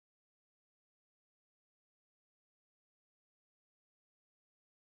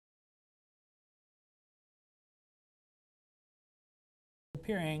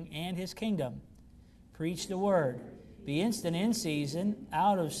appearing and his kingdom. Preach the word. Be instant in season,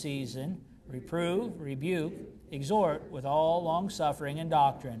 out of season. Reprove, rebuke, exhort with all longsuffering and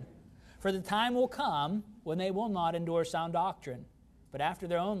doctrine. For the time will come when they will not endure sound doctrine, but after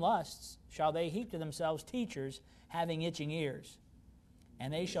their own lusts shall they heap to themselves teachers having itching ears.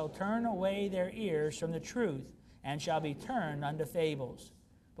 And they shall turn away their ears from the truth, and shall be turned unto fables.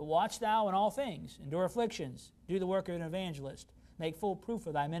 But watch thou in all things, endure afflictions, do the work of an evangelist, make full proof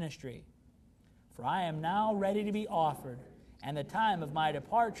of thy ministry. For I am now ready to be offered, and the time of my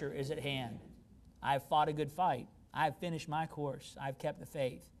departure is at hand. I have fought a good fight. I have finished my course. I have kept the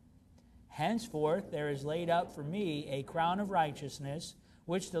faith. Henceforth there is laid up for me a crown of righteousness,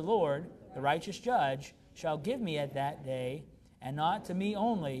 which the Lord, the righteous judge, shall give me at that day, and not to me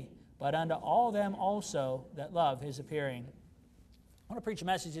only, but unto all them also that love his appearing. I want to preach a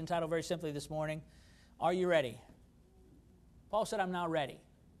message entitled very simply this morning, Are you ready? Paul said, I'm now ready.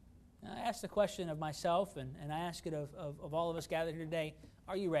 Now, I asked the question of myself, and I ask it of all of us gathered here today,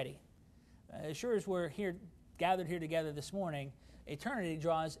 are you ready? As sure as we're here gathered here together this morning, eternity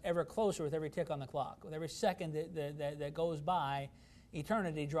draws ever closer with every tick on the clock. With every second that goes by,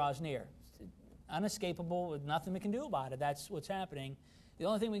 eternity draws near. It's unescapable, with nothing we can do about it. That's what's happening. The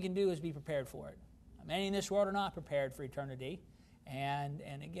only thing we can do is be prepared for it. Many in this world are not prepared for eternity. And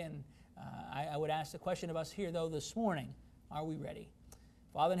again, I would ask the question of us here, though, this morning, are we ready?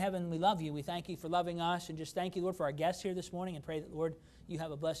 Father in heaven, we love you. We thank you for loving us, and just thank you, Lord, for our guests here this morning, and pray that, Lord, you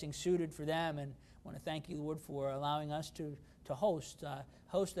have a blessing suited for them, and want to thank you, Lord, for allowing us to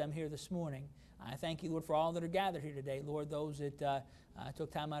host them here this morning. I thank you, Lord, for all that are gathered here today. Lord, those that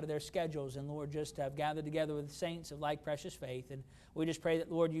took time out of their schedules and, Lord, just have gathered together with the saints of like precious faith. And we just pray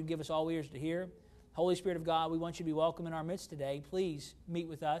that, Lord, you give us all ears to hear. Holy Spirit of God, we want you to be welcome in our midst today. Please meet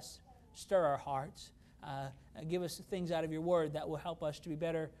with us, stir our hearts, give us things out of your word that will help us to be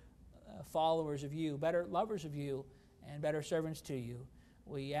better followers of you, better lovers of you, and better servants to you.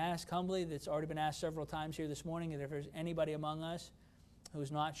 We ask humbly, that's already been asked several times here this morning, that if there's anybody among us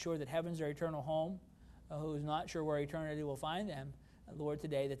who's not sure that heaven's their eternal home, who's not sure where eternity will find them, Lord,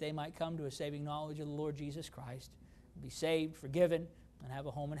 today, that they might come to a saving knowledge of the Lord Jesus Christ, be saved, forgiven, and have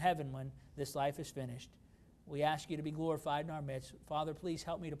a home in heaven when this life is finished. We ask you to be glorified in our midst. Father, please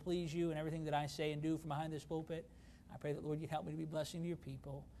help me to please you in everything that I say and do from behind this pulpit. I pray that, Lord, you'd help me to be a blessing to your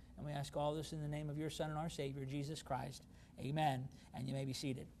people. And we ask all this in the name of your Son and our Savior, Jesus Christ. Amen. And you may be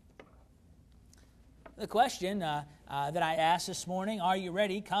seated. The question that I asked this morning, are you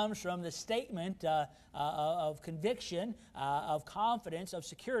ready, comes from the statement of conviction, of confidence, of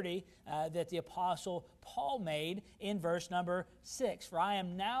security that the Apostle Paul made in verse number 6. For I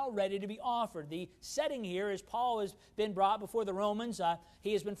am now ready to be offered. The setting here is Paul has been brought before the Romans.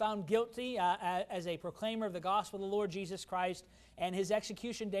 He has been found guilty as a proclaimer of the gospel of the Lord Jesus Christ, and his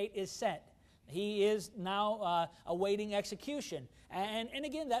execution date is set. He is now awaiting execution. And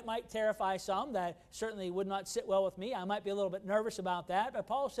again, that might terrify some. That certainly would not sit well with me. I might be a little bit nervous about that. But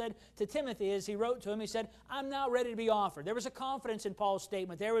Paul said to Timothy, as he wrote to him, he said, I'm now ready to be offered. There was a confidence in Paul's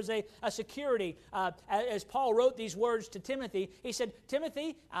statement. There was a security. As Paul wrote these words to Timothy, he said,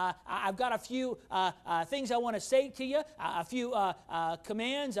 Timothy, I've got a few things I want to say to you, a few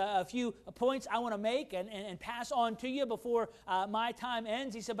commands, a few points I want to make and pass on to you before my time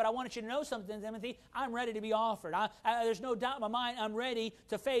ends. He said, but I want you to know something, Timothy. I'm ready to be offered. There's no doubt in my mind I'm ready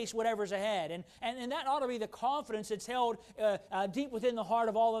to face whatever's ahead. And that ought to be the confidence that's held deep within the heart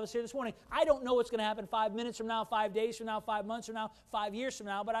of all of us here this morning. I don't know what's going to happen 5 minutes from now, 5 days from now, 5 months from now, 5 years from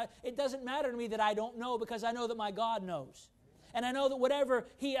now, but it doesn't matter to me that I don't know, because I know that my God knows. And I know that whatever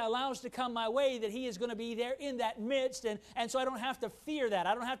He allows to come my way, that He is going to be there in that midst. And so I don't have to fear that.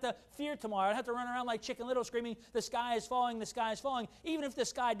 I don't have to fear tomorrow. I don't have to run around like Chicken Little screaming, the sky is falling, the sky is falling. Even if the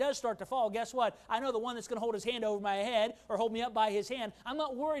sky does start to fall, guess what? I know the one that's going to hold His hand over my head or hold me up by His hand. I'm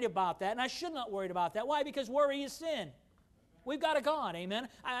not worried about that, and I should not worry about that. Why? Because worry is sin. We've got a God, amen?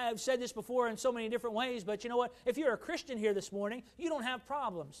 I've said this before in so many different ways, but you know what? If you're a Christian here this morning, you don't have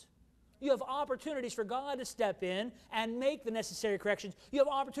problems. You have opportunities for God to step in and make the necessary corrections. You have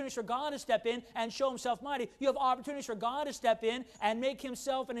opportunities for God to step in and show Himself mighty. You have opportunities for God to step in and make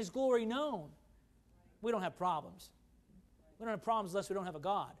Himself and His glory known. We don't have problems. We don't have problems unless we don't have a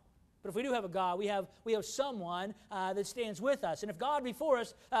God. But if we do have a God, we have someone that stands with us. And if God be for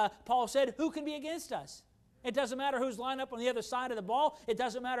us, Paul said, who can be against us? It doesn't matter who's lined up on the other side of the ball. It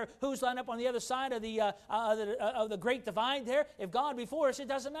doesn't matter who's lined up on the other side of the great divide there. If God be for us, it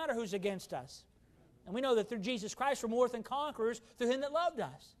doesn't matter who's against us. And we know that through Jesus Christ we're more than conquerors through Him that loved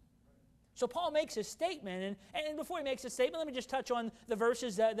us. So Paul makes a statement, and before he makes a statement, let me just touch on the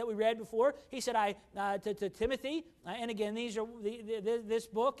verses that we read before. He said, to Timothy, and again, these are this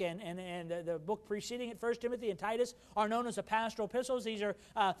book and the book preceding it, 1 Timothy and Titus, are known as the pastoral epistles. These are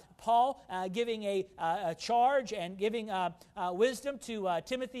Paul giving a charge and giving wisdom to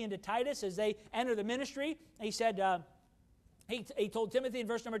Timothy and to Titus as they enter the ministry. He said, He told Timothy in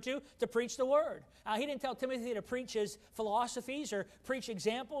verse number 2 to preach the Word. He didn't tell Timothy to preach his philosophies or preach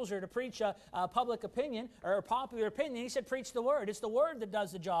examples or to preach public opinion or popular opinion. He said preach the Word. It's the Word that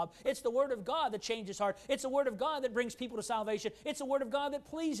does the job. It's the Word of God that changes heart. It's the Word of God that brings people to salvation. It's the Word of God that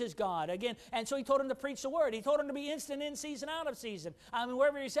pleases God. Again, and so he told him to preach the Word. He told him to be instant in season, out of season.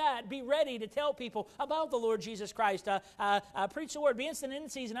 Wherever he's at, be ready to tell people about the Lord Jesus Christ. Preach the Word. Be instant in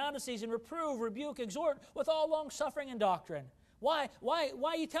season, out of season. Reprove, rebuke, exhort with all long suffering and doctrine. Why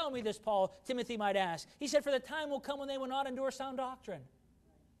are you telling me this, Paul? Timothy might ask. He said, for the time will come when they will not endure sound doctrine.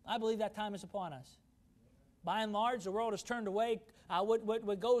 I believe that time is upon us. By and large, the world has turned away.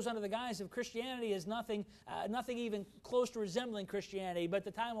 What goes under the guise of Christianity is nothing even close to resembling Christianity. But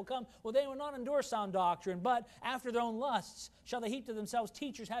the time will come when they will not endure sound doctrine, but after their own lusts shall they heap to themselves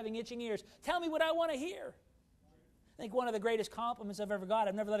teachers having itching ears. Tell me what I want to hear. I think one of the greatest compliments I've ever got,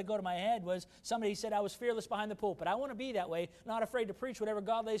 I've never let it go to my head, was somebody said I was fearless behind the pulpit. I want to be that way, not afraid to preach whatever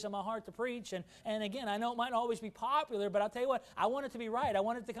God lays on my heart to preach. And again, I know it might not always be popular, but I'll tell you what, I want it to be right. I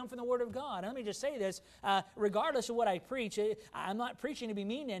want it to come from the Word of God. And let me just say this, regardless of what I preach, I'm not preaching to be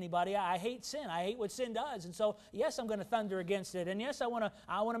mean to anybody. I hate sin. I hate what sin does. And so, yes, I'm going to thunder against it. And yes, I want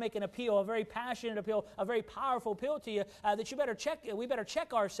to make an appeal, a very passionate appeal, a very powerful appeal to you, that we better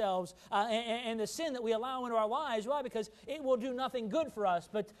check ourselves and the sin that we allow into our lives. Why? Because it will do nothing good for us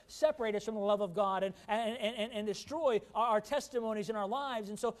but separate us from the love of God and destroy our testimonies in our lives.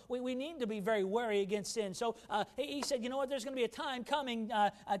 And so we need to be very wary against sin. So he said, you know what, there's going to be a time coming,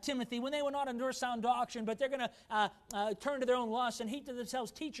 Timothy, when they will not endure sound doctrine, but they're going to turn to their own lusts and heap to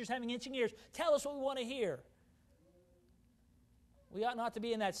themselves teachers having itching ears. Tell us what we want to hear. We ought not to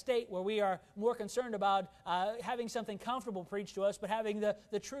be in that state where we are more concerned about having something comfortable preached to us, but having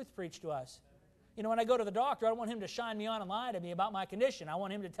the truth preached to us. You know, when I go to the doctor, I don't want him to shine me on and lie to me about my condition. I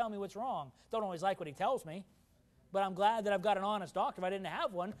want him to tell me what's wrong. Don't always like what he tells me, but I'm glad that I've got an honest doctor. If I didn't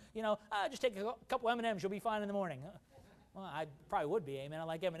have one, just take a couple M&Ms, you'll be fine in the morning. Well, I probably would be, amen. I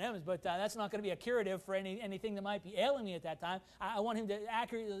like M&Ms, but that's not going to be a curative for anything that might be ailing me at that time. I want him to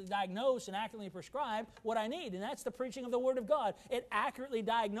accurately diagnose and accurately prescribe what I need, and that's the preaching of the Word of God. It accurately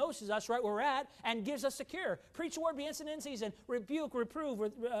diagnoses us right where we're at and gives us a cure. Preach the Word, be instant in season, rebuke,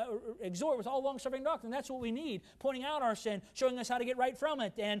 reprove, exhort with all long-suffering doctrine. That's what we need, pointing out our sin, showing us how to get right from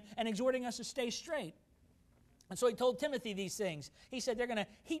it, and exhorting us to stay straight. And so he told Timothy these things. He said they're going to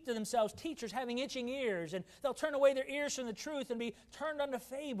heap to themselves teachers having itching ears, and they'll turn away their ears from the truth and be turned unto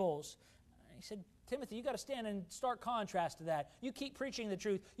fables. He said, Timothy, you got to stand in stark contrast to that. You keep preaching the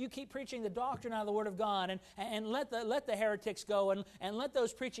truth. You keep preaching the doctrine out of the Word of God, and let the heretics go, and let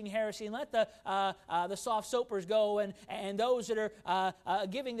those preaching heresy, and let the soft soapers go, and those that are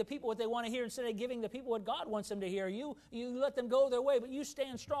giving the people what they want to hear instead of giving the people what God wants them to hear. You let them go their way, but you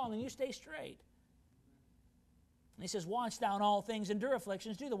stand strong and you stay straight. And he says, watch thou in all things, endure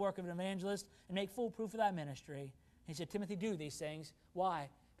afflictions, do the work of an evangelist, and make full proof of thy ministry. He said, Timothy, do these things. Why?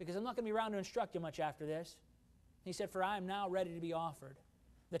 Because I'm not going to be around to instruct you much after this. He said, for I am now ready to be offered.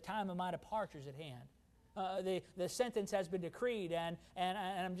 The time of my departure is at hand. The sentence has been decreed, and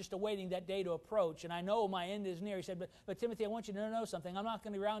I'm just awaiting that day to approach, and I know my end is near. He said, but Timothy, I want you to know something. I'm not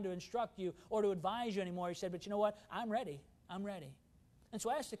going to be around to instruct you or to advise you anymore. He said, but you know what? I'm ready. I'm ready. And so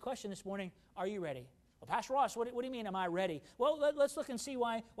I asked the question this morning, are you ready? Well, Pastor Ross, what do you mean, am I ready? Well, let's look and see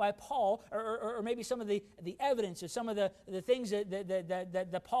why Paul, or maybe some of the evidence, or some of the things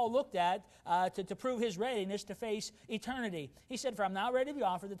that Paul looked at to prove his readiness to face eternity. He said, for I'm now ready to be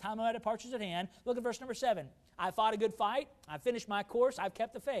offered, the time of my departure is at hand. Look at verse number 7. I fought a good fight, I've finished my course, I've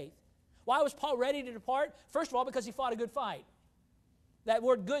kept the faith. Why was Paul ready to depart? First of all, because he fought a good fight. That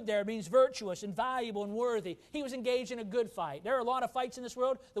word good there means virtuous and valuable and worthy. He was engaged in a good fight. There are a lot of fights in this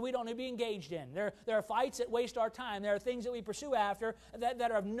world that we don't need to be engaged in. There are fights that waste our time. There are things that we pursue after that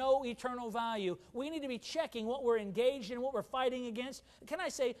are of no eternal value. We need to be checking what we're engaged in, what we're fighting against. Can I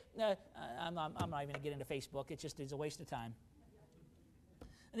say, I'm not even going to get into Facebook. It just is a waste of time.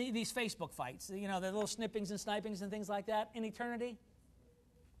 These Facebook fights, the little snippings and snipings and things like that in eternity.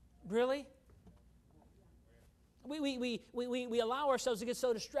 Really? We allow ourselves to get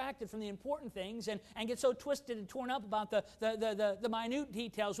so distracted from the important things and get so twisted and torn up about the minute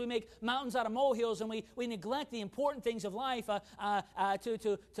details. We make mountains out of molehills, and we neglect the important things of life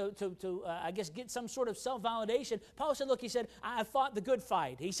to I guess, get some sort of self-validation. Paul said, look, he said, I fought the good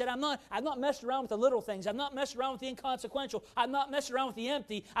fight. He said, I've not messed around with the little things. I've not messed around with the inconsequential. I've not messed around with the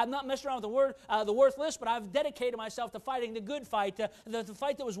empty. I've not messed around with the worthless, but I've dedicated myself to fighting the good fight, the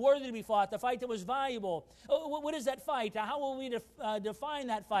fight that was worthy to be fought, the fight that was valuable. What is that fight? How will we define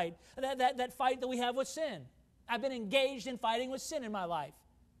that fight? That fight that we have with sin. I've been engaged in fighting with sin in my life.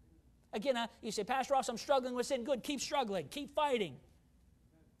 Again, you say, Pastor Ross, I'm struggling with sin. Good, keep struggling. Keep fighting.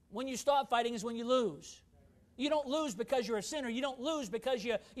 When you stop fighting is when you lose. You don't lose because you're a sinner. You don't lose because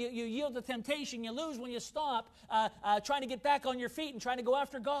you yield to temptation. You lose when you stop trying to get back on your feet and trying to go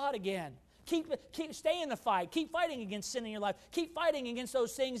after God again. Stay in the fight. Keep fighting against sin in your life. Keep fighting against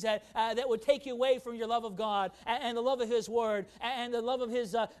those things that would take you away from your love of God and the love of His Word and the love of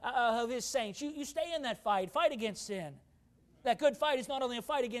His saints. You stay in that fight. Fight against sin. That good fight is not only a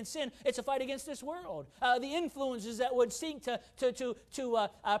fight against sin, it's a fight against this world. The influences that would seek to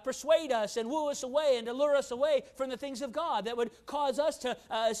persuade us and woo us away and to lure us away from the things of God, that would cause us to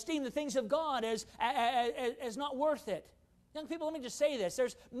esteem the things of God as not worth it. Young people, let me just say this.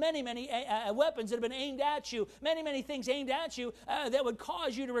 There's many weapons that have been aimed at you, many things aimed at you that would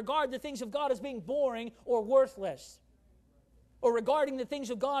cause you to regard the things of God as being boring or worthless, or regarding the things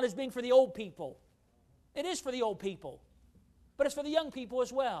of God as being for the old people. It is for the old people, but it's for the young people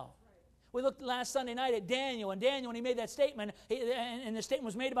as well. We looked last Sunday night at Daniel, and Daniel, when he made that statement, and the statement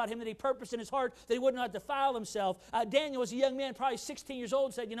was made about him that he purposed in his heart that he would not defile himself. Daniel was a young man, probably 16 years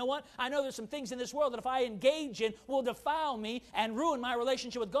old, said, you know what? I know there's some things in this world that if I engage in will defile me and ruin my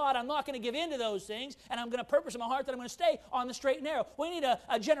relationship with God. I'm not going to give in to those things, and I'm going to purpose in my heart that I'm going to stay on the straight and narrow. We need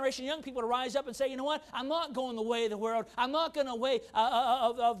a generation of young people to rise up and say, you know what? I'm not going the way of the world. I'm not going the way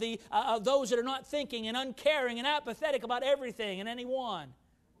of those that are not thinking and uncaring and apathetic about everything and anyone.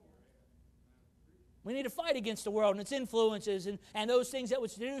 We need to fight against the world and its influences and those things that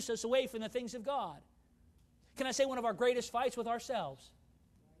would seduce us away from the things of God. Can I say one of our greatest fights with ourselves?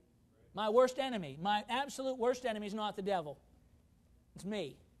 My worst enemy, my absolute worst enemy is not the devil. It's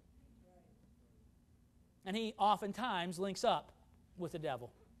me. And he oftentimes links up with the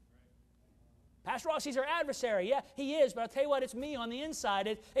devil. Pastor Ross, he's our adversary. Yeah, he is, but I'll tell you what, it's me on the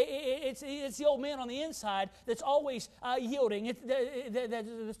inside. It's the old man on the inside that's always yielding,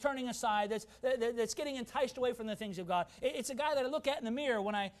 that's turning aside, that's getting enticed away from the things of God. It's a guy that I look at in the mirror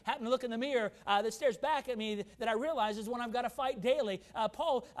when I happen to look in the mirror that stares back at me that I realize is one I've got to fight daily.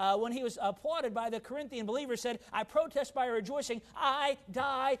 Paul, when he was applauded by the Corinthian believers, said, I protest by rejoicing, I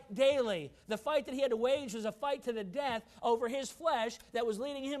die daily. The fight that he had to wage was a fight to the death over his flesh that was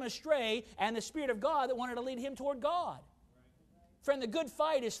leading him astray, and the Spirit of God that wanted to lead him toward God. Friend, the good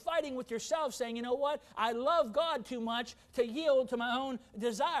fight is fighting with yourself, saying, you know what? I love God too much to yield to my own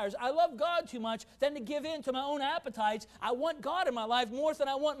desires. I love God too much than to give in to my own appetites. I want God in my life more than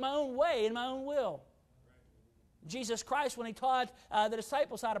I want my own way and my own will. Jesus Christ, when He taught the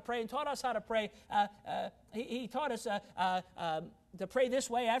disciples how to pray and taught us how to pray, He taught us to pray this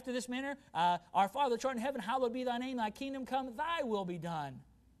way, after this manner. Our Father which art in heaven, hallowed be Thy name, Thy kingdom come, Thy will be done.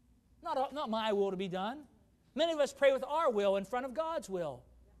 Not my will to be done. Many of us pray with our will in front of God's will.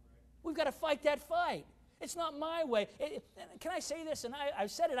 We've got to fight that fight. It's not my way. Can I say this? And I've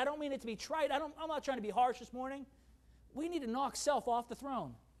said it. I don't mean it to be trite. I'm not trying to be harsh this morning. We need to knock self off the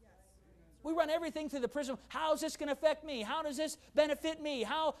throne. We run everything through the prism. How is this going to affect me? How does this benefit me?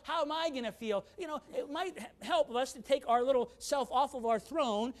 How am I going to feel? You know, it might help us to take our little self off of our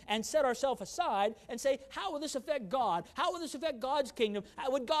throne and set ourselves aside and say, how will this affect God? How will this affect God's kingdom?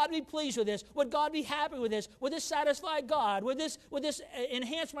 Would God be pleased with this? Would God be happy with this? Would this satisfy God? Would this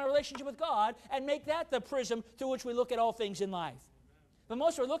enhance my relationship with God and make that the prism through which we look at all things in life? But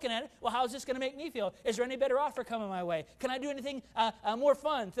most are looking at it, well, how is this going to make me feel? Is there any better offer coming my way? Can I do anything more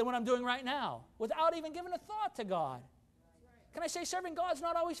fun than what I'm doing right now? Without even giving a thought to God. Can I say serving God's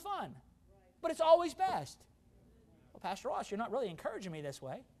not always fun, but it's always best? Well, Pastor Ross, you're not really encouraging me this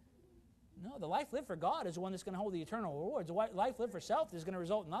way. No, the life lived for God is the one that's going to hold the eternal rewards. The life lived for self is going to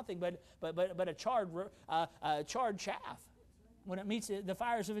result in nothing but a charred chaff when it meets the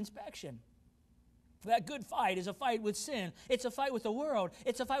fires of inspection. That good fight is a fight with sin. It's a fight with the world.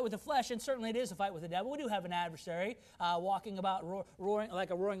 It's a fight with the flesh, and certainly it is a fight with the devil. We do have an adversary walking about, roaring like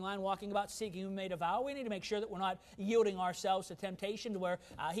a roaring lion, walking about seeking whom may devour. We need to make sure that we're not yielding ourselves to temptation to where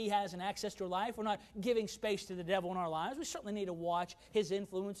he has an access to our life. We're not giving space to the devil in our lives. We certainly need to watch his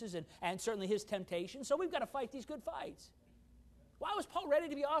influences and certainly his temptations. So we've got to fight these good fights. Why was Paul ready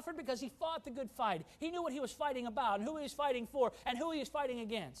to be offered? Because he fought the good fight. He knew what he was fighting about and who he was fighting for and who he was fighting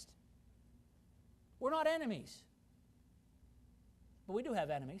against. We're not enemies. But we do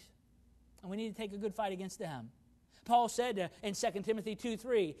have enemies. And we need to take a good fight against them. Paul said in 2 Timothy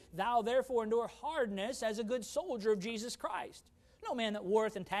 2:3, "Thou therefore endure hardness as a good soldier of Jesus Christ. No man that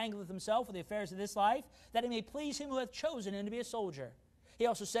warreth entangleth himself with the affairs of this life, that he may please him who hath chosen him to be a soldier." He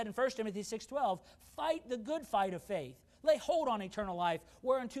also said in 1 Timothy 6:12, "Fight the good fight of faith. Lay hold on eternal life,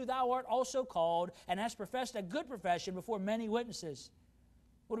 whereunto thou art also called, and hast professed a good profession before many witnesses."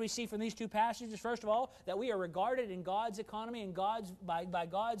 What do we see from these two passages? First of all, that we are regarded in God's economy and by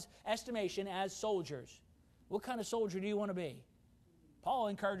God's estimation as soldiers. What kind of soldier do you want to be? Paul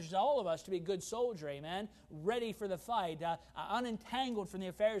encourages all of us to be a good soldier, amen, ready for the fight, unentangled from the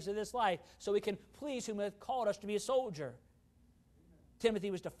affairs of this life, so we can please whom hath called us to be a soldier.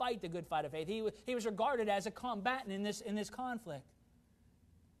 Timothy was to fight the good fight of faith. He was regarded as a combatant in this conflict.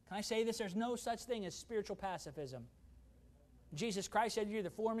 Can I say this? There's no such thing as spiritual pacifism. Jesus Christ said, "You're either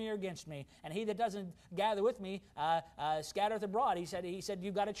for me or against me. And he that doesn't gather with me scattereth abroad." He said,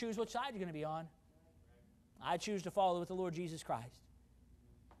 you've got to choose which side you're going to be on. I choose to follow with the Lord Jesus Christ.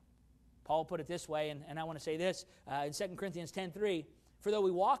 Paul put it this way, and I want to say this in 2 Corinthians 10:3, "For though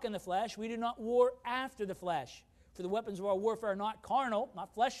we walk in the flesh, we do not war after the flesh. For the weapons of our warfare are not carnal,"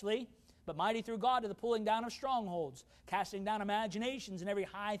 not fleshly, "but mighty through God to the pulling down of strongholds, casting down imaginations and every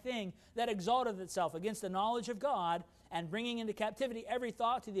high thing that exalteth itself against the knowledge of God, and bringing into captivity every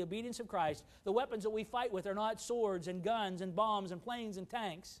thought to the obedience of Christ." The weapons that we fight with are not swords and guns and bombs and planes and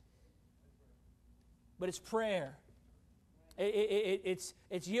tanks, but it's prayer.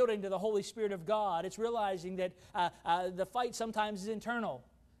 It's yielding to the Holy Spirit of God. It's realizing that the fight sometimes is internal.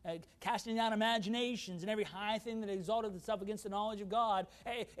 Casting down imaginations and every high thing that exalted itself against the knowledge of God.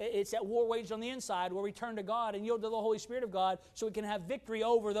 It's that war waged on the inside where we turn to God and yield to the Holy Spirit of God so we can have victory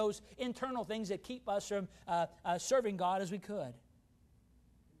over those internal things that keep us from serving God as we could.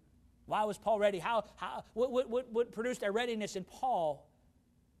 Why was Paul ready? What produced a readiness in Paul?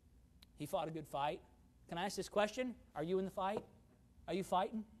 He fought a good fight. Can I ask this question? Are you in the fight? Are you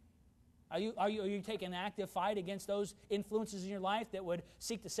fighting? Are you taking an active fight against those influences in your life that would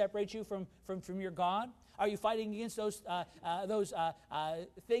seek to separate you from your God? Are you fighting against those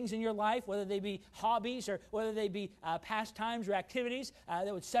things in your life, whether they be hobbies or whether they be pastimes or activities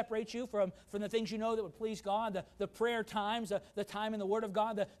that would separate you from the things you know that would please God, the prayer times, the time in the Word of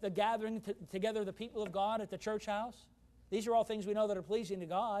God, the gathering together of the people of God at the church house? These are all things we know that are pleasing to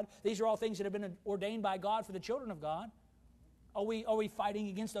God. These are all things that have been ordained by God for the children of God. Are we fighting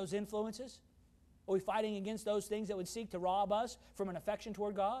against those influences? Are we fighting against those things that would seek to rob us from an affection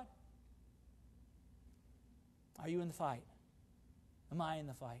toward God? Are you in the fight? Am I in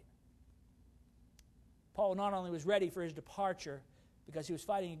the fight? Paul not only was ready for his departure because he was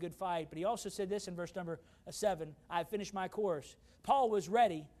fighting a good fight, but he also said this in verse number 7, "I have finished my course." Paul was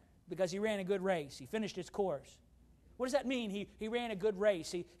ready because he ran a good race. He finished his course. What does that mean? He ran a good race.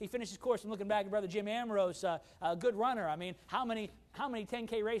 He finished his course. I'm looking back at Brother Jim Ambrose, a good runner. I mean, how many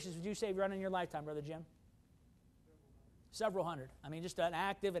 10K races would you say you've run in your lifetime, Brother Jim? Several hundred. I mean, just an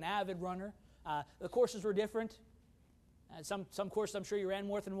active and avid runner. The courses were different. Some courses I'm sure you ran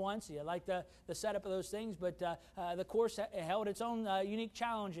more than once. You like the setup of those things, but the course held its own unique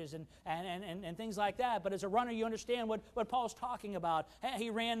challenges and things like that. But as a runner, you understand what Paul's talking about.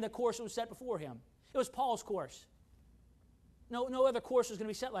 He ran the course that was set before him. It was Paul's course. No other course was going to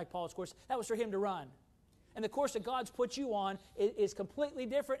be set like Paul's course. That was for him to run. And the course that God's put you on is completely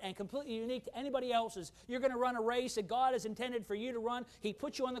different and completely unique to anybody else's. You're going to run a race that God has intended for you to run. He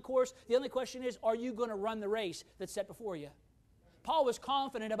put you on the course. The only question is, are you going to run the race that's set before you? Paul was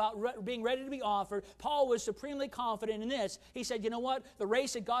confident about being ready to be offered. Paul was supremely confident in this. He said, you know what? The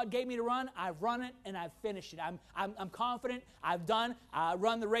race that God gave me to run, I've run it and I've finished it. I'm confident. I've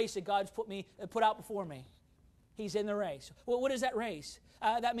run the race that God's put out before me. He's in the race. Well, what is that race?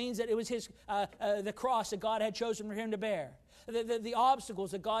 That means that it was the cross that God had chosen for him to bear. The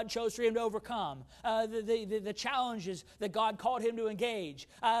obstacles that God chose for him to overcome. The challenges that God called him to engage.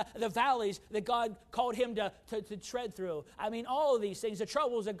 The valleys that God called him to tread through. I mean, all of these things. The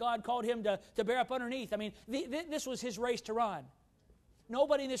troubles that God called him to bear up underneath. I mean, this was his race to run.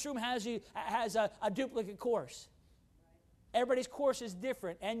 Nobody in this room has a duplicate course. Everybody's course is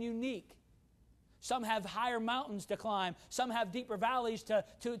different and unique. Some have higher mountains to climb. Some have deeper valleys to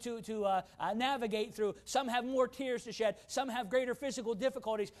navigate through. Some have more tears to shed. Some have greater physical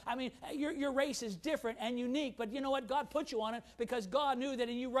difficulties. I mean, your race is different and unique, but you know what? God put you on it because God knew that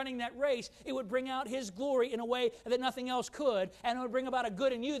in you running that race, it would bring out His glory in a way that nothing else could, and it would bring about a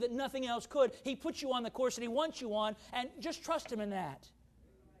good in you that nothing else could. He put you on the course that He wants you on, and just trust Him in that.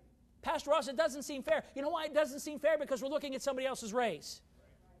 Pastor Ross, it doesn't seem fair. You know why it doesn't seem fair? Because we're looking at somebody else's race.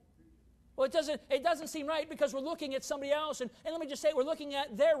 Well, it doesn't seem right because we're looking at somebody else. And let me just say, we're looking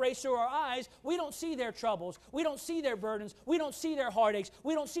at their race through our eyes. We don't see their troubles. We don't see their burdens. We don't see their heartaches.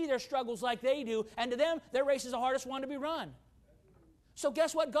 We don't see their struggles like they do. And to them, their race is the hardest one to be run. So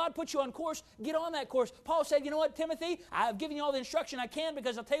guess what? God put you on course. Get on that course. Paul said, you know what, Timothy? I've given you all the instruction I can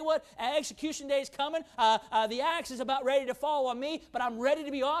because I'll tell you what, execution day is coming. The axe is about ready to fall on me, but I'm ready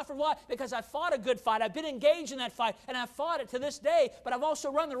to be offered. Why? Because I fought a good fight. I've been engaged in that fight, and I've fought it to this day, but I've also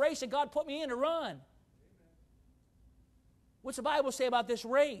run the race that God put me in to run. What's the Bible say about this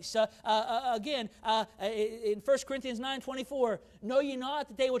race? Again, in 1 Corinthians 9:24, know ye not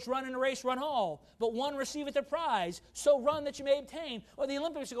that they which run in a race run all, but one receiveth the prize, so run that you may obtain. Or the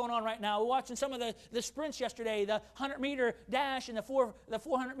Olympics are going on right now. We're watching some of the sprints yesterday, the 100-meter dash and the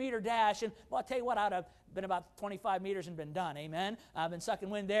 400-meter dash. And well, I'll tell you what, I'd have been about 25 meters and been done, amen? I've been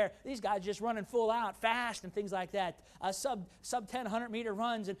sucking wind there. These guys just running full out, fast and things like that. Sub 10 100-meter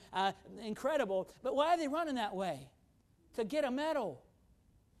runs, and incredible. But why are they running that way? To get a medal.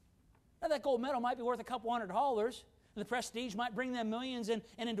 Now, that gold medal might be worth a couple $100. The prestige might bring them millions in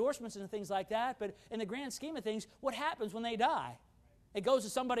endorsements and things like that. But in the grand scheme of things, what happens when they die? It goes to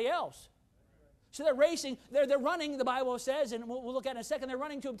somebody else. So they're racing, they're running, the Bible says, and we'll look at it in a second, they're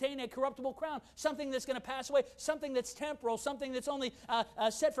running to obtain a corruptible crown, something that's going to pass away, something that's temporal, something that's only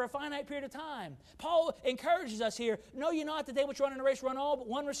set for a finite period of time. Paul encourages us here, know ye not that they which run in a race run all, but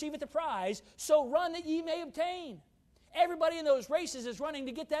one receiveth the prize, so run that ye may obtain. Everybody in those races is running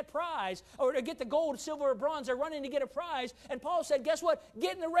to get that prize, or to get the gold, silver, or bronze. They're running to get a prize. And Paul said, guess what?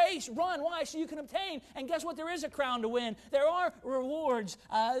 Get in the race. Run. Why? So you can obtain. And guess what? There is a crown to win. There are rewards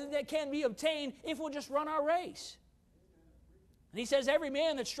that can be obtained if we'll just run our race. And he says, every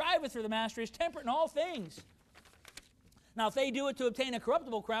man that striveth for the mastery is temperate in all things. Now, if they do it to obtain a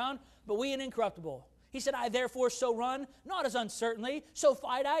corruptible crown, but we an incorruptible. He said, I therefore so run, not as uncertainly, so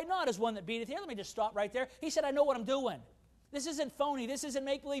fight I, not as one that beateth. Here, let me just stop right there. He said, I know what I'm doing. This isn't phony. This isn't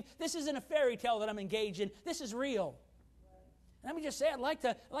make-believe. This isn't a fairy tale that I'm engaged in. This is real. Let me just say, I'd like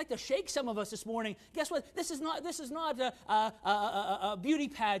to shake some of us this morning. Guess what? This is not a beauty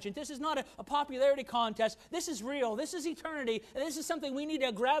pageant. This is not a popularity contest. This is real. This is eternity. And this is something we need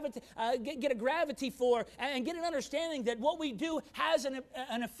to get a gravity for and get an understanding that what we do has an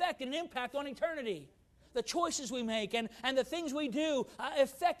effect and an impact on eternity. The choices we make and the things we do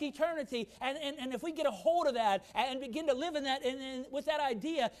affect eternity. And if we get a hold of that and begin to live in that and with that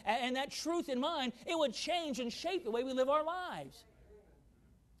idea and that truth in mind, it would change and shape the way we live our lives.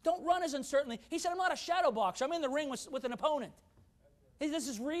 Don't run as uncertainly. He said, I'm not a shadow boxer. I'm in the ring with an opponent. This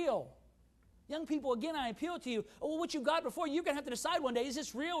is real. Young people, again, I appeal to you. What you've got before, you're going to have to decide one day, is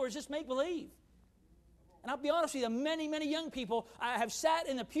this real or is this make-believe? And I'll be honest with you, many, many young people have sat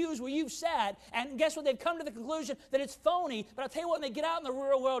in the pews where you've sat, and guess what? They've come to the conclusion that it's phony. But I'll tell you what, when they get out in the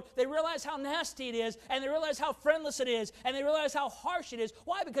real world, they realize how nasty it is, and they realize how friendless it is, and they realize how harsh it is.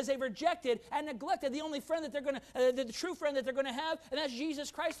 Why? Because they've rejected and neglected the only friend that they're going to, the true friend that they're going to have, and that's Jesus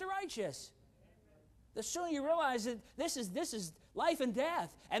Christ the righteous. The sooner you realize that this is life and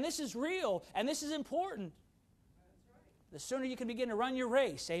death, and this is real, and this is important, the sooner you can begin to run your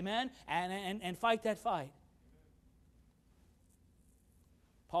race, amen, and fight that fight.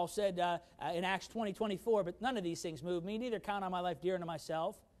 Paul said in Acts 20:24, but none of these things move me, neither count on my life dear unto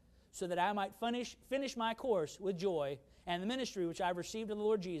myself, so that I might finish my course with joy, and the ministry which I have received of the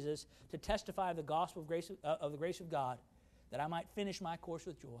Lord Jesus, to testify of the gospel of the grace of God, that I might finish my course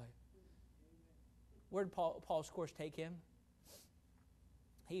with joy. Where did Paul's course take him?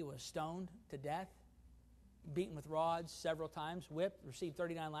 He was stoned to death, beaten with rods several times, whipped, received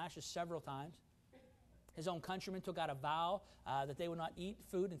 39 lashes several times. His own countrymen took out a vow that they would not eat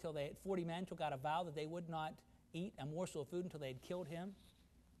food until 40 men took out a vow that they would not eat a morsel of food until they had killed him.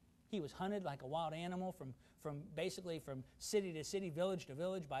 He was hunted like a wild animal from city to city, village to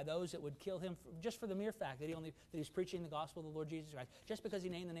village by those that would kill him just for the mere fact that he was preaching the gospel of the Lord Jesus Christ, just because he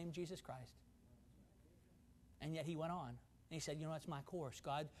named the name of Jesus Christ. And yet he went on. And he said, you know, that's my course.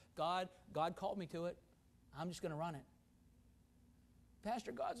 God called me to it. I'm just going to run it.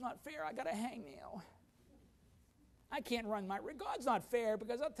 Pastor, God's not fair. I got a hangnail. I can't run my race. God's not fair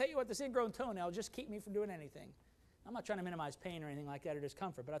because I'll tell you what, this ingrown toenail will just keep me from doing anything. I'm not trying to minimize pain or anything like that or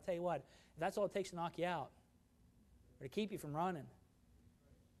discomfort, but I'll tell you what, if that's all it takes to knock you out or to keep you from running,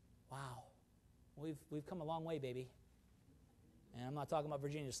 wow, we've come a long way, baby. And I'm not talking about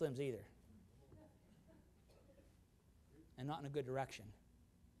Virginia Slims either. And not in a good direction.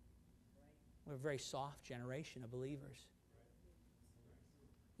 We're a very soft generation of believers.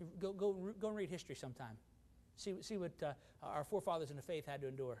 Go and read history sometime. See what our forefathers in the faith had to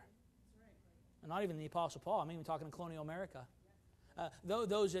endure. And not even the Apostle Paul. I'm even talking in colonial America.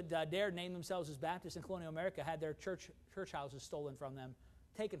 Those that dared name themselves as Baptists in colonial America had their church houses stolen from them,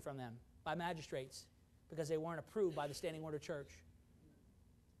 taken from them by magistrates because they weren't approved by the Standing Order Church.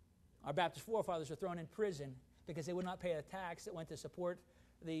 Our Baptist forefathers were thrown in prison because they would not pay a tax that went to support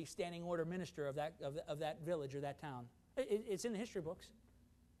the Standing Order minister of that village or that town. It's in the history books.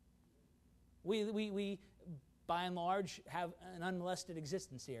 We by and large, have an unmolested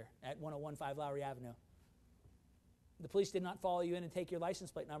existence here at 1015 Lowry Avenue. The police did not follow you in and take your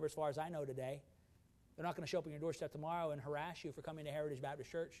license plate number as far as I know today. They're not going to show up on your doorstep tomorrow and harass you for coming to Heritage Baptist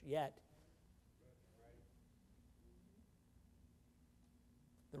Church yet.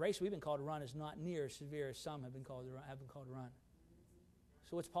 The race we've been called to run is not near as severe as some have been called to run.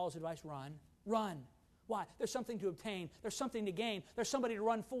 So what's Paul's advice? Run. Run. Why? There's something to obtain. There's something to gain. There's somebody to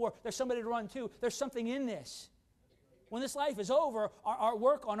run for. There's somebody to run to. There's something in this. When this life is over, our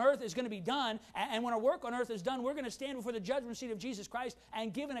work on earth is going to be done. And when our work on earth is done, we're going to stand before the judgment seat of Jesus Christ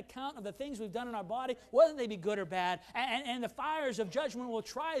and give an account of the things we've done in our body, whether they be good or bad. And the fires of judgment will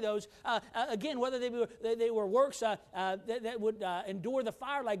try those. Again, whether they were works that would endure the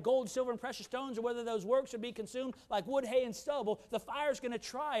fire like gold, silver, and precious stones, or whether those works would be consumed like wood, hay, and stubble. The fire's going to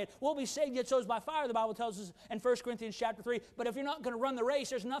try it. We'll be saved yet so is by fire, the Bible tells us in 1 Corinthians chapter 3. But if you're not going to run the race,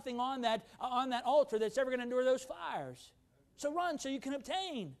 there's nothing on that altar that's ever going to endure those fires. So run so you can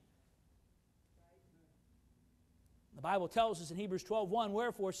obtain. The Bible tells us in Hebrews 12:1,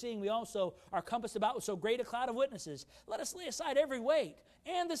 wherefore, seeing we also are compassed about with so great a cloud of witnesses, let us lay aside every weight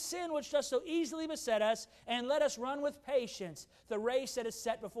and the sin which does so easily beset us, and let us run with patience the race that is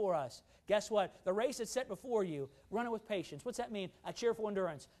set before us. Guess what? The race that's set before you, run it with patience. What's that mean? A cheerful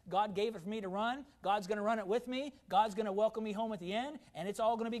endurance. God gave it for me to run. God's going to run it with me. God's going to welcome me home at the end, and it's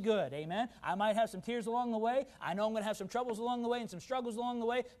all going to be good. Amen? I might have some tears along the way. I know I'm going to have some troubles along the way and some struggles along the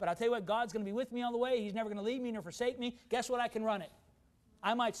way, but I'll tell you what, God's going to be with me all the way. He's never going to leave me nor forsake me. Guess what? I can run it.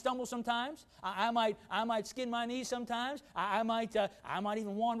 I might stumble sometimes. I might skin my knees sometimes. I might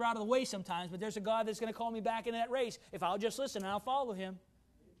even wander out of the way sometimes, but there's a God that's going to call me back into that race if I'll just listen and I'll follow Him.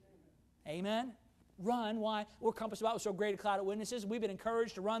 Amen? Run. Why? We're compassed about with so great a cloud of witnesses. We've been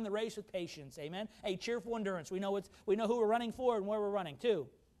encouraged to run the race with patience. Amen? A cheerful endurance. We know who we're running for and where we're running to.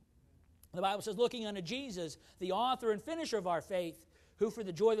 The Bible says, looking unto Jesus, the author and finisher of our faith, who for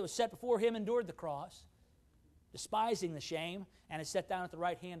the joy that was set before Him endured the cross, despising the shame, and is set down at the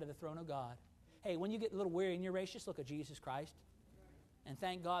right hand of the throne of God. Hey, when you get a little weary in your race, just look at Jesus Christ and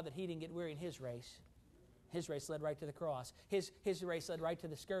thank God that He didn't get weary in His race. His race led right to the cross. His race led right to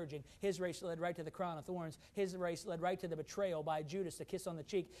the scourging. His race led right to the crown of thorns. His race led right to the betrayal by Judas, the kiss on the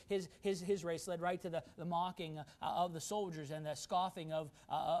cheek. His race led right to the mocking of the soldiers and the scoffing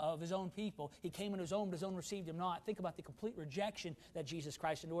of His own people. He came into His own, but His own received Him not. Think about the complete rejection that Jesus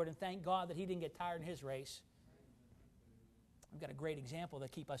Christ endured, and thank God that He didn't get tired in His race. We've got a great example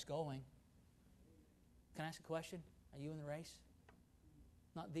that keep us going. Can I ask a question? Are you in the race?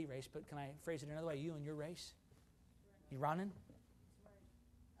 Not the race, but can I phrase it another way? Are you in your race? You running?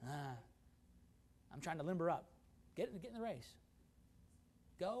 I'm trying to limber up. Get in the race.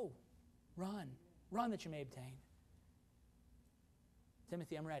 Go. Run. Run that you may obtain.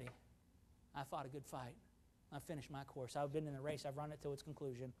 Timothy, I'm ready. I fought a good fight. I've finished my course. I've been in the race. I've run it to its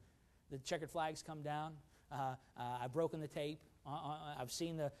conclusion. The checkered flags come down. I've broken the tape. I've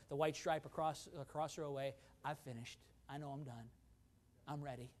seen the white stripe across the way. I've finished. I know I'm done. I'm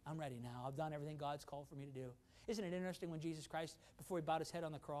ready. I'm ready now. I've done everything God's called for me to do. Isn't it interesting when Jesus Christ, before He bowed His head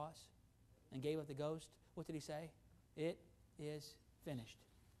on the cross and gave up the ghost, what did He say? It is finished.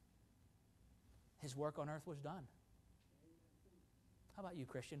 His work on earth was done. How about you,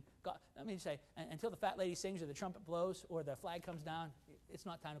 Christian? God, let me say, until the fat lady sings or the trumpet blows or the flag comes down, it's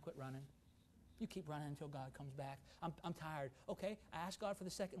not time to quit running. You keep running until God comes back. I'm tired. Okay, I ask God for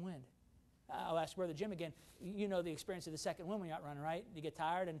the second wind. I'll ask Brother Jim again. You know the experience of the second wind when you're out running, right? You get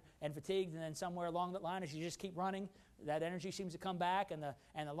tired and fatigued, and then somewhere along that line, as you just keep running, that energy seems to come back, and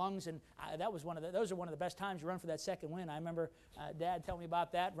the lungs, and those are one of the best times you run for that second wind. I remember Dad telling me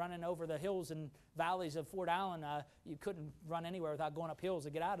about that, running over the hills and valleys of Fort Allen. You couldn't run anywhere without going up hills to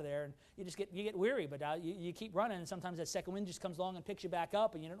get out of there, and you get weary, but you keep running, and sometimes that second wind just comes along and picks you back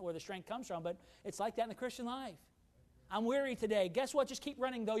up, and you don't know where the strength comes from. But it's like that in the Christian life. I'm weary today. Guess what? Just keep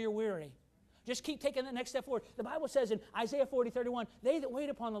running though you're weary. Just keep taking the next step forward. The Bible says in Isaiah 40:31, they that wait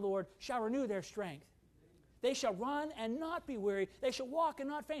upon the Lord shall renew their strength. They shall run and not be weary. They shall walk and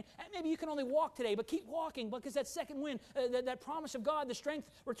not faint. And maybe you can only walk today, but keep walking because that second wind, that promise of God, the strength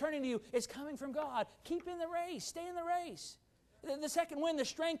returning to you is coming from God. Keep in the race. Stay in the race. The second wind, the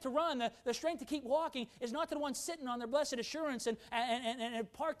strength to run, the strength to keep walking is not to the ones sitting on their blessed assurance and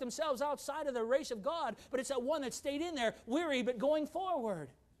parked themselves outside of the race of God, but it's that one that stayed in there, weary but going forward.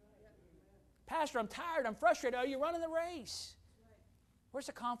 Pastor, I'm tired. I'm frustrated. Are you running the race? Where's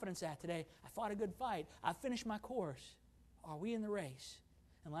the confidence at today? I fought a good fight. I finished my course. Are we in the race?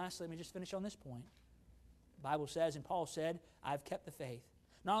 And lastly, let me just finish on this point. The Bible says, and Paul said, I've kept the faith.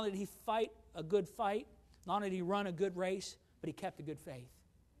 Not only did he fight a good fight, not only did he run a good race, but he kept a good faith.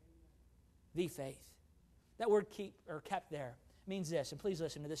 The faith. That word keep or kept there means this, and please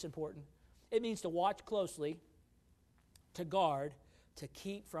listen to this important. It means to watch closely, to guard, to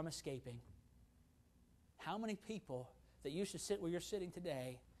keep from escaping. How many people that used to sit where you're sitting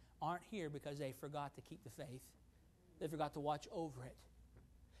today aren't here because they forgot to keep the faith? They forgot to watch over it.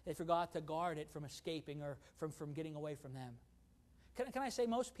 They forgot to guard it from escaping or from getting away from them. Can I say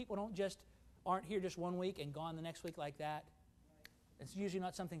most people aren't here just 1 week and gone the next week like that? It's usually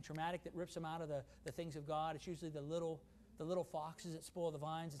not something traumatic that rips them out of the things of God. It's usually the little foxes that spoil the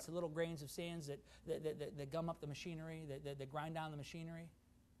vines. It's the little grains of sands that gum up the machinery, that grind down the machinery.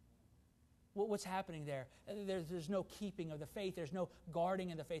 What's happening there? There's no keeping of the faith. There's no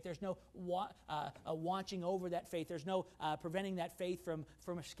guarding of the faith. There's no watching over that faith. There's no preventing that faith from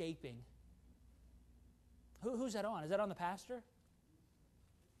escaping. Who's that on? Is that on the pastor?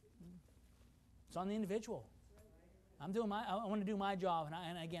 It's on the individual. I want to do my job,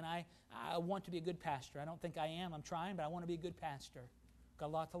 and again, I want to be a good pastor. I don't think I am. I'm trying, but I want to be a good pastor. Got a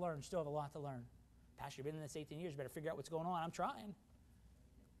lot to learn. Still have a lot to learn. Pastor, you've been in this 18 years. Better figure out what's going on. I'm trying.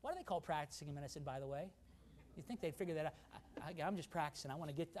 What do they call practicing in medicine, by the way? You think they'd figure that out? I'm just practicing. I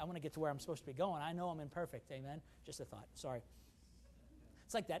want to get to where I'm supposed to be going. I know I'm imperfect. Amen. Just a thought. Sorry.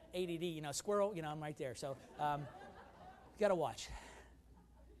 It's like that ADD, squirrel. I'm right there. So, you got to watch.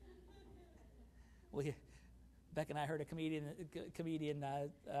 Well, Beck and I heard a comedian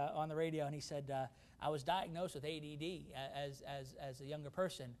on the radio, and he said, I was diagnosed with ADD as a younger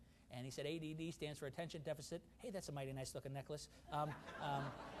person. And he said ADD stands for attention deficit. Hey, that's a mighty nice looking necklace.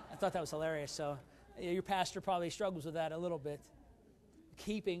 I thought that was hilarious. So your pastor probably struggles with that a little bit.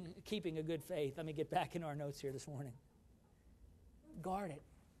 Keeping a good faith. Let me get back into our notes here this morning. Guard it.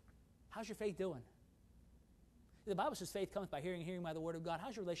 How's your faith doing? The Bible says faith comes by hearing by the Word of God.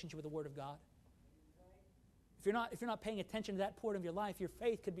 How's your relationship with the Word of God? If you're not paying attention to that part of your life, your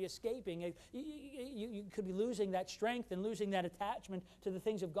faith could be escaping. You could be losing that strength and losing that attachment to the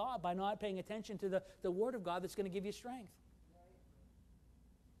things of God by not paying attention to the Word of God that's going to give you strength.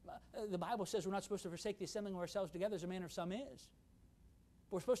 The Bible says we're not supposed to forsake the assembling of ourselves together as a manner of some is.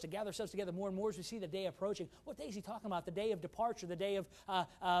 We're supposed to gather ourselves together more and more as we see the day approaching. What day is he talking about? The day of departure, the day of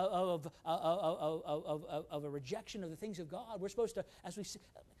a rejection of the things of God. We're supposed to, as we see,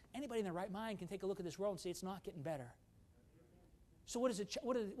 anybody in their right mind can take a look at this world and see it's not getting better. So what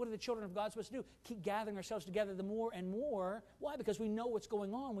are the children of God supposed to do? Keep gathering ourselves together the more and more. Why? Because we know what's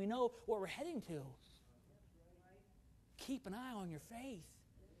going on. We know what we're heading to. Keep an eye on your faith.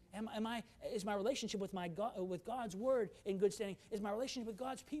 Is my relationship with with God's Word in good standing? Is my relationship with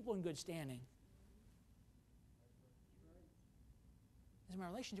God's people in good standing? Is my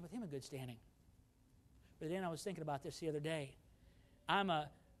relationship with Him in good standing? But then I was thinking about this the other day. I'm a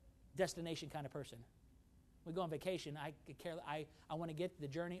destination kind of person. We go on vacation. I want to get the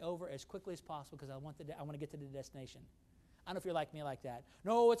journey over as quickly as possible because I want to get to the destination. I don't know if you're like me like that.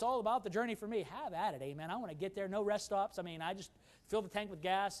 No, it's all about the journey for me. Have at it, amen. I want to get there, no rest stops. I just fill the tank with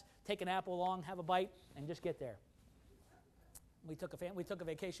gas, take an apple along, have a bite, and just get there. We took a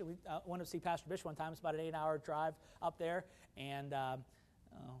vacation. We went to see Pastor Bish one time. It's about an 8-hour drive up there, and I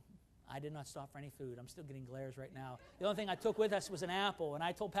did not stop for any food. I'm still getting glares right now. The only thing I took with us was an apple, and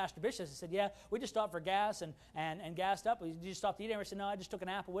I told Pastor Bish this. I said, yeah, we just stopped for gas and gassed up. Did you stop to eat anywhere? I said, no, I just took an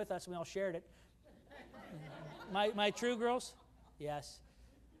apple with us, and we all shared it. My true girls? Yes.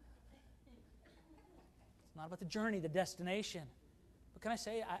 It's not about the journey, the destination. But can I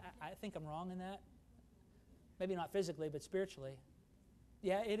say, I think I'm wrong in that? Maybe not physically, but spiritually.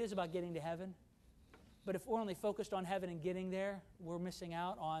 Yeah, it is about getting to heaven. But if we're only focused on heaven and getting there, we're missing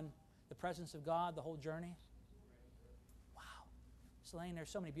out on the presence of God, the whole journey. Wow. Selene, there's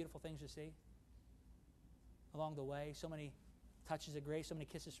so many beautiful things to see along the way, so many touches of grace, so many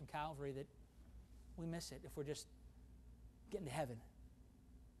kisses from Calvary that we miss it if we're just getting to heaven.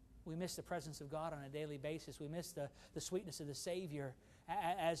 We miss the presence of God on a daily basis. We miss the sweetness of the Savior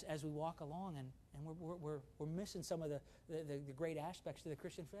as we walk along, and we're missing some of the great aspects of the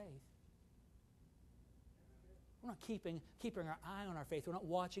Christian faith. We're not keeping our eye on our faith. We're not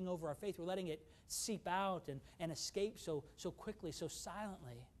watching over our faith. We're letting it seep out and escape so quickly, so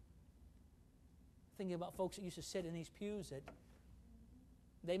silently. Thinking about folks that used to sit in these pews that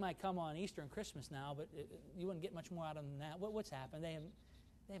they might come on Easter and Christmas now, but you wouldn't get much more out of them than that. What's happened? They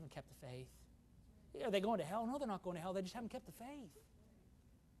haven't kept the faith. Are they going to hell? No, they're not going to hell. They just haven't kept the faith.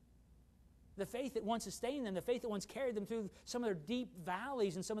 The faith that once sustained them, the faith that once carried them through some of their deep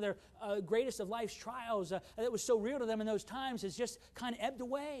valleys and some of their greatest of life's trials that was so real to them in those times has just kind of ebbed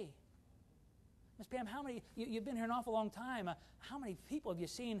away. Miss Pam, how many, you've been here an awful long time, how many people have you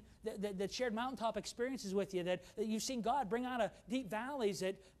seen that shared mountaintop experiences with you, that you've seen God bring out of deep valleys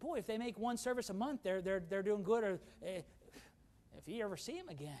that, boy, if they make one service a month, they're doing good, or if you ever see them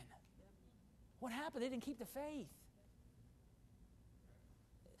again. What happened? They didn't keep the faith.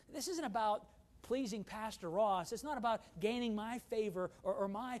 This isn't about pleasing Pastor Ross. It's not about gaining my favor or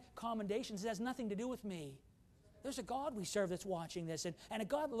my commendations. It has nothing to do with me. There's a God we serve that's watching this, and a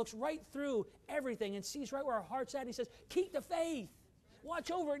God that looks right through everything and sees right where our heart's at. He says, keep the faith.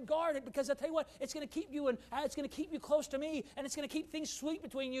 Watch over it, guard it, because I'll tell you what, it's going to keep you it's going to keep you close to me, and it's going to keep things sweet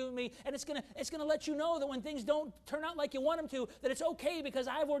between you and me, and it's going to let you know that when things don't turn out like you want them to, that it's okay because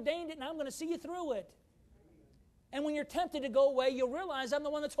I've ordained it and I'm going to see you through it. And when you're tempted to go away, you'll realize I'm the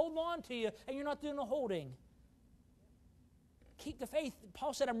one that's holding on to you, and you're not doing the holding. Keep the faith.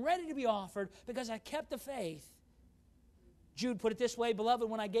 Paul said, I'm ready to be offered because I kept the faith. Jude put it this way, beloved,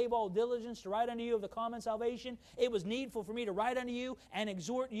 when I gave all diligence to write unto you of the common salvation, it was needful for me to write unto you and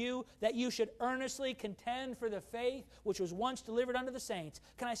exhort you that you should earnestly contend for the faith which was once delivered unto the saints.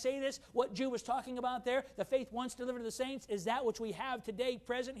 Can I say this? What Jude was talking about there, the faith once delivered to the saints, is that which we have today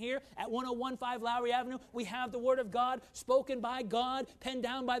present here at 1015 Lowry Avenue. We have the Word of God, spoken by God, penned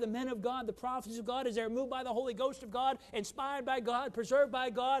down by the men of God, the prophets of God, as they're moved by the Holy Ghost of God, inspired by God, preserved by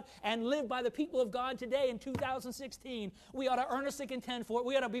God, and lived by the people of God today in 2016. We ought to earnestly contend for it.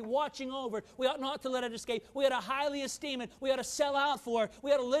 We ought to be watching over it. We ought not to let it escape. We ought to highly esteem it. We ought to sell out for it.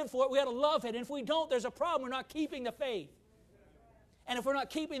 We ought to live for it. We ought to love it. And if we don't, there's a problem. We're not keeping the faith. And if we're not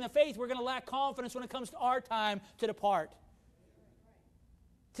keeping the faith, we're going to lack confidence when it comes to our time to depart.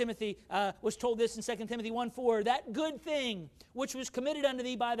 Timothy was told this in 2 Timothy 1:4, that good thing which was committed unto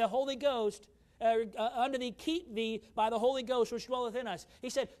thee by the Holy Ghost, unto thee keep thee by the Holy Ghost which dwelleth in us.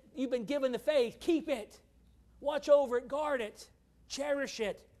 He said, you've been given the faith, keep it. Watch over it, guard it, cherish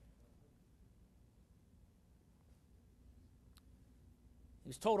it. He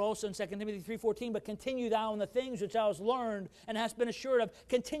was told also in 2 Timothy 3:14, but continue thou in the things which thou hast learned and hast been assured of.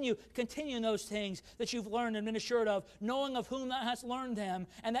 Continue in those things that you've learned and been assured of, knowing of whom thou hast learned them,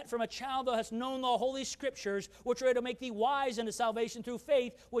 and that from a child thou hast known the Holy Scriptures, which are able to make thee wise unto salvation through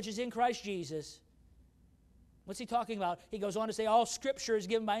faith, which is in Christ Jesus. What's he talking about? He goes on to say, all Scripture is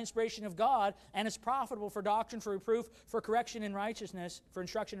given by inspiration of God and is profitable for doctrine, for reproof, for correction in righteousness, for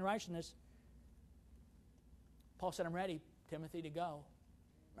instruction in righteousness. Paul said, I'm ready, Timothy, to go.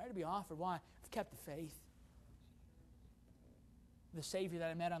 I'm ready to be offered. Why? I've kept the faith. The Savior that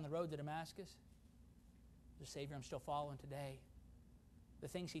I met on the road to Damascus, the Savior I'm still following today. The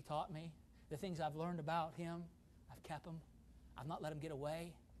things He taught me, the things I've learned about Him, I've kept them. I've not let them get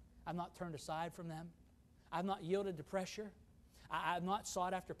away. I've not turned aside from them. I've not yielded to pressure. I've not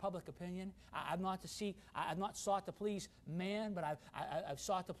sought after public opinion. I've not sought to please man, but I've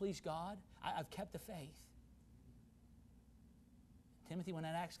sought to please God. I've kept the faith. Timothy, when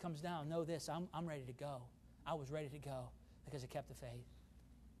that axe comes down, know this, I'm ready to go. I was ready to go because I kept the faith.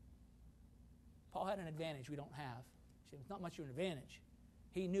 Paul had an advantage we don't have. It's not much of an advantage.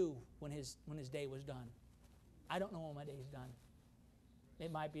 He knew when his day was done. I don't know when my day is done.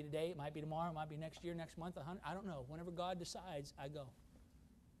 It might be today, it might be tomorrow, it might be next year, next month, 100. I don't know. Whenever God decides, I go.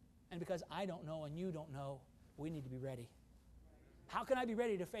 And because I don't know and you don't know, we need to be ready. How can I be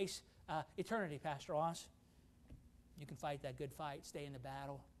ready to face eternity, Pastor Ross? You can fight that good fight. Stay in the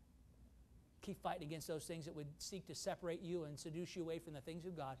battle. Keep fighting against those things that would seek to separate you and seduce you away from the things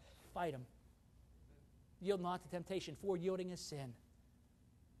of God. Fight them. Yield not to temptation, for yielding is sin.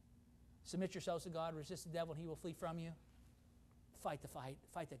 Submit yourselves to God, resist the devil, and he will flee from you. Fight the fight.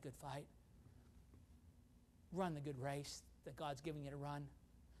 Fight that good fight. Run the good race that God's giving you to run.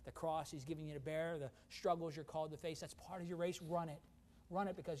 The cross He's giving you to bear, the struggles you're called to face, that's part of your race. Run it. Run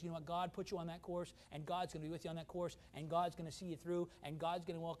it because you know what? God put you on that course, and God's going to be with you on that course, and God's going to see you through, and God's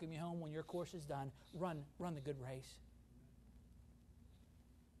going to welcome you home when your course is done. Run the good race.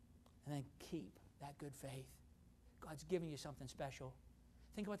 And then keep that good faith. God's giving you something special.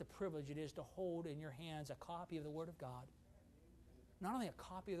 Think about the privilege it is to hold in your hands a copy of the Word of God. Not only a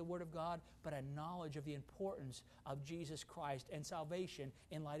copy of the Word of God, but a knowledge of the importance of Jesus Christ and salvation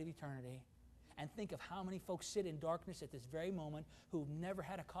in light of eternity. And think of how many folks sit in darkness at this very moment who've never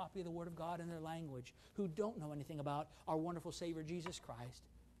had a copy of the Word of God in their language, who don't know anything about our wonderful Savior, Jesus Christ.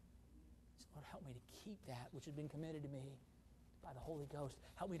 So Lord, help me to keep that which has been committed to me by the Holy Ghost.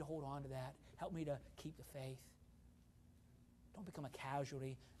 Help me to hold on to that. Help me to keep the faith. Don't become a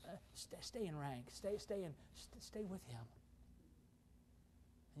casualty. Stay in rank. Stay with Him.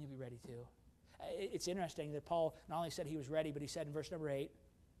 And you'll be ready too. It's interesting that Paul not only said he was ready, but he said in verse number 8,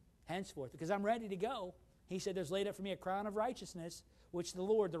 henceforth, because I'm ready to go, he said, there's laid up for me a crown of righteousness, which the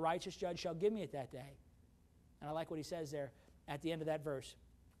Lord, the righteous judge, shall give me at that day. And I like what he says there at the end of that verse.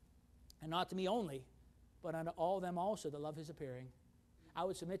 And not to me only, but unto all them also that love His appearing. I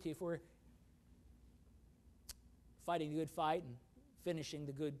would submit to you, if we're fighting the good fight and finishing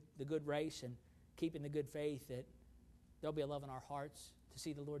the good race and keeping the good faith, that there'll be a love in our hearts to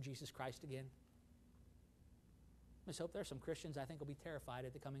see the Lord Jesus Christ again. I just hope there are some Christians I think will be terrified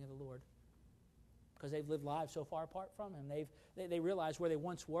at the coming of the Lord because they've lived lives so far apart from Him. They realize where they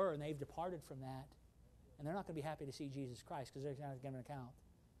once were and they've departed from that. And they're not going to be happy to see Jesus Christ because they're going to give an account.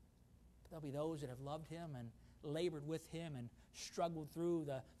 But there'll be those that have loved Him and labored with Him and struggled through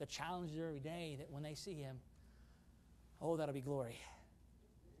the challenges every day, that when they see Him, oh, that'll be glory.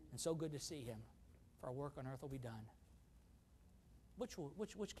 And so good to see Him, for our work on earth will be done.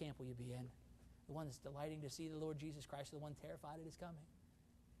 Which camp will you be in? The one that's delighting to see the Lord Jesus Christ, or the one terrified at His coming?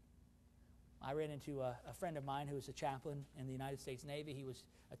 I ran into a friend of mine who was a chaplain in the United States Navy.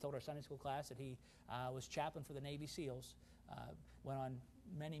 I told our Sunday school class that he was chaplain for the Navy SEALs. Went on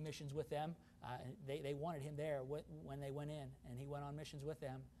many missions with them. They wanted him there when they went in, and he went on missions with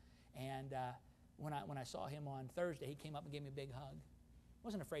them. And when I saw him on Thursday, he came up and gave me a big hug.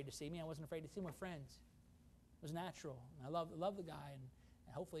 Wasn't afraid to see me. I wasn't afraid to see my friends. It was natural. I love the guy, and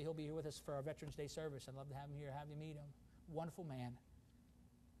hopefully he'll be here with us for our Veterans Day service. I'd love to have him here, have you meet him. Wonderful man.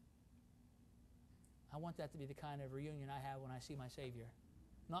 I want that to be the kind of reunion I have when I see my Savior.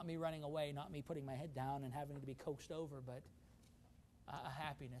 Not me running away, not me putting my head down and having to be coaxed over, but a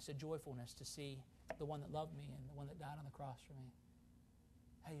happiness, a joyfulness to see the one that loved me and the one that died on the cross for me.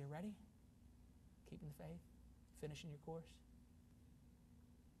 Hey, you ready? Keeping the faith? Finishing your course?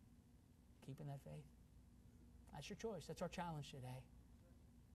 Keeping that faith? That's your choice. That's our challenge today.